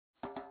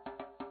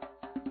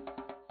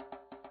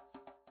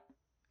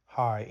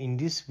Hi, in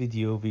this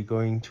video we're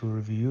going to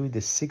review the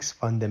 6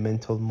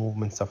 fundamental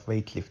movements of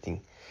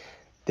weightlifting.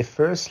 The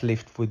first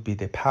lift would be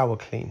the power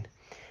clean.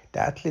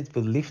 The athlete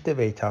will lift the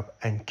weight up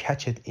and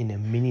catch it in a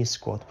mini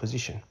squat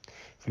position.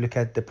 If you look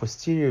at the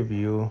posterior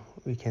view,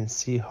 we can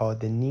see how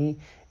the knee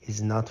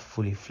is not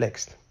fully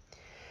flexed.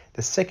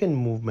 The second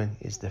movement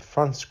is the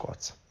front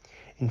squats.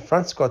 In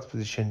front squat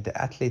position, the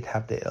athlete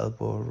have the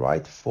elbow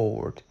right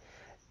forward.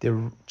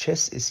 The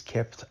chest is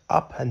kept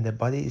up and the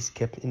body is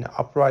kept in an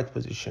upright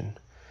position.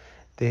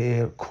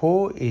 The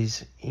core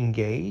is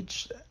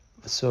engaged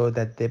so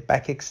that the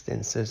back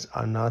extensors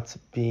are not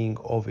being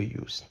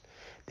overused.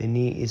 The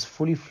knee is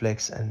fully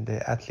flexed and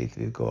the athlete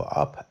will go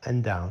up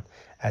and down,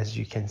 as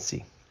you can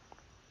see.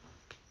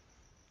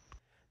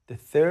 The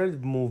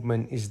third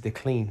movement is the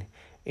clean.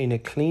 In a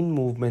clean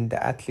movement,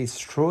 the athletes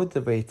throw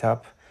the weight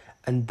up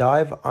and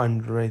dive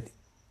under it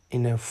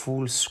in a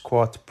full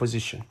squat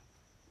position.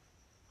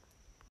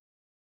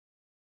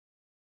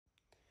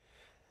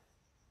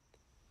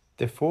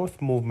 The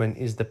fourth movement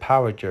is the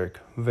power jerk,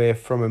 where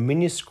from a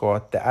mini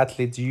squat, the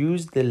athletes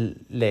use the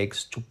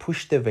legs to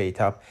push the weight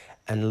up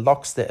and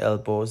locks the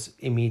elbows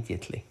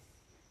immediately.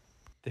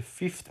 The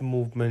fifth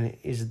movement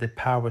is the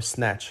power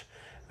snatch,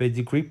 where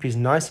the grip is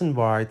nice and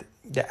wide.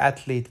 The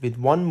athlete with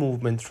one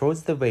movement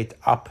throws the weight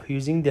up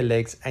using the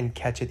legs and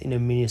catch it in a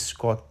mini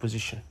squat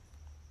position.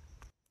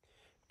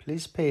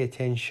 Please pay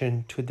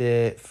attention to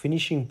the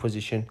finishing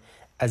position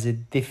as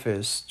it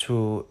differs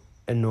to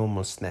a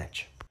normal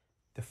snatch.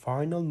 The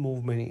final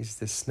movement is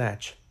the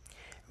snatch,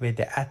 where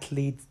the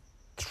athlete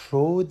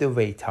throw the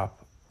weight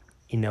up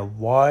in a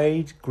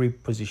wide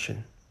grip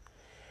position,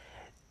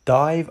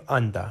 dive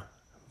under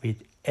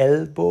with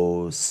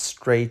elbows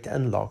straight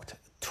and locked,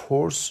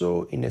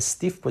 torso in a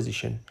stiff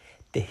position,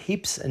 the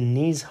hips and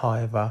knees,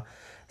 however,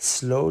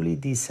 slowly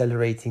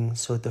decelerating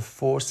so the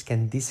force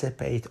can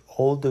dissipate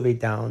all the way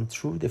down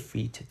through the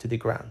feet to the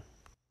ground.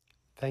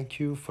 Thank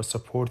you for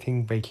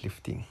supporting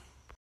weightlifting.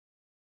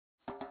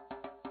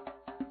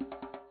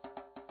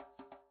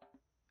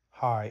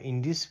 Hi,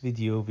 in this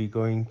video we're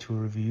going to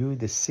review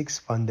the 6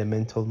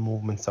 fundamental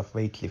movements of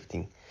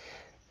weightlifting.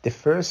 The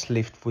first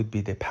lift would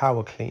be the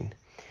power clean.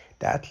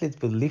 The athlete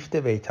will lift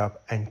the weight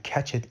up and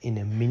catch it in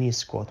a mini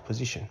squat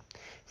position.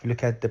 If you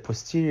look at the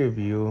posterior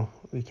view,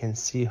 we can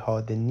see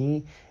how the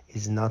knee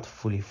is not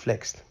fully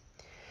flexed.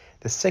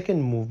 The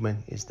second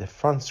movement is the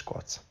front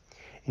squats.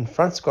 In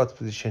front squat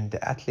position,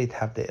 the athlete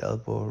have the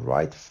elbow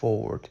right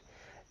forward.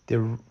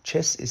 The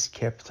chest is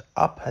kept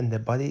up and the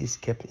body is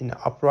kept in an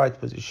upright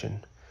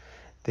position.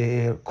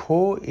 The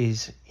core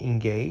is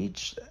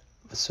engaged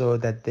so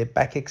that the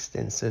back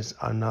extensors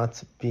are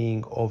not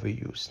being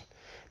overused.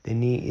 The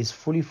knee is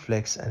fully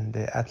flexed and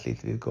the athlete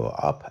will go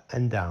up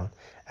and down,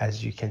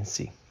 as you can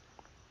see.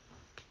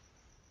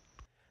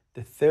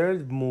 The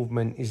third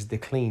movement is the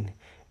clean.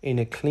 In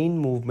a clean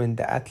movement,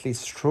 the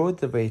athletes throw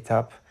the weight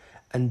up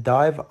and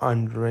dive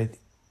under it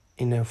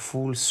in a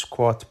full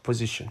squat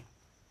position.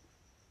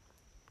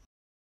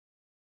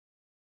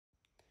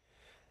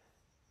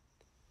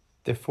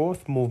 The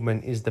fourth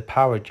movement is the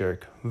power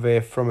jerk,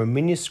 where from a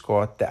mini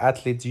squat, the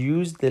athletes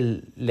use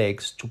the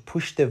legs to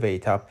push the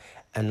weight up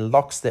and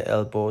locks the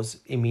elbows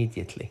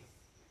immediately.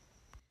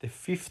 The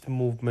fifth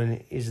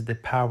movement is the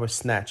power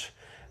snatch,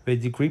 where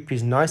the grip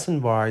is nice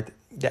and wide.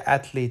 The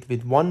athlete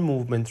with one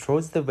movement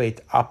throws the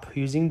weight up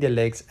using the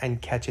legs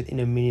and catch it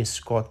in a mini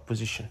squat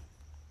position.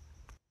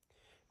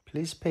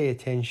 Please pay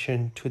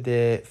attention to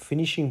the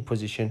finishing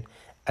position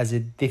as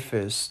it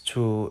differs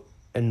to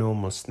a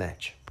normal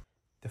snatch.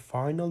 The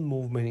final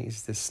movement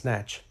is the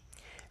snatch,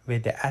 where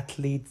the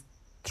athlete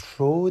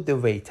throw the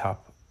weight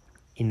up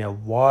in a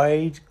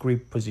wide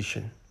grip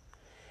position,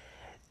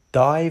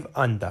 dive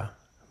under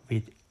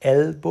with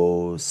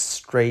elbows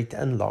straight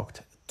and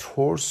locked,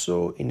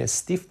 torso in a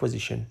stiff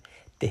position,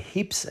 the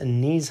hips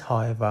and knees,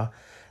 however,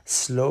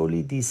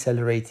 slowly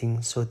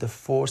decelerating so the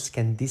force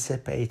can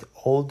dissipate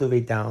all the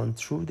way down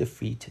through the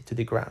feet to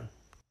the ground.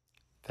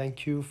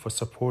 Thank you for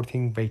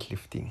supporting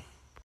weightlifting.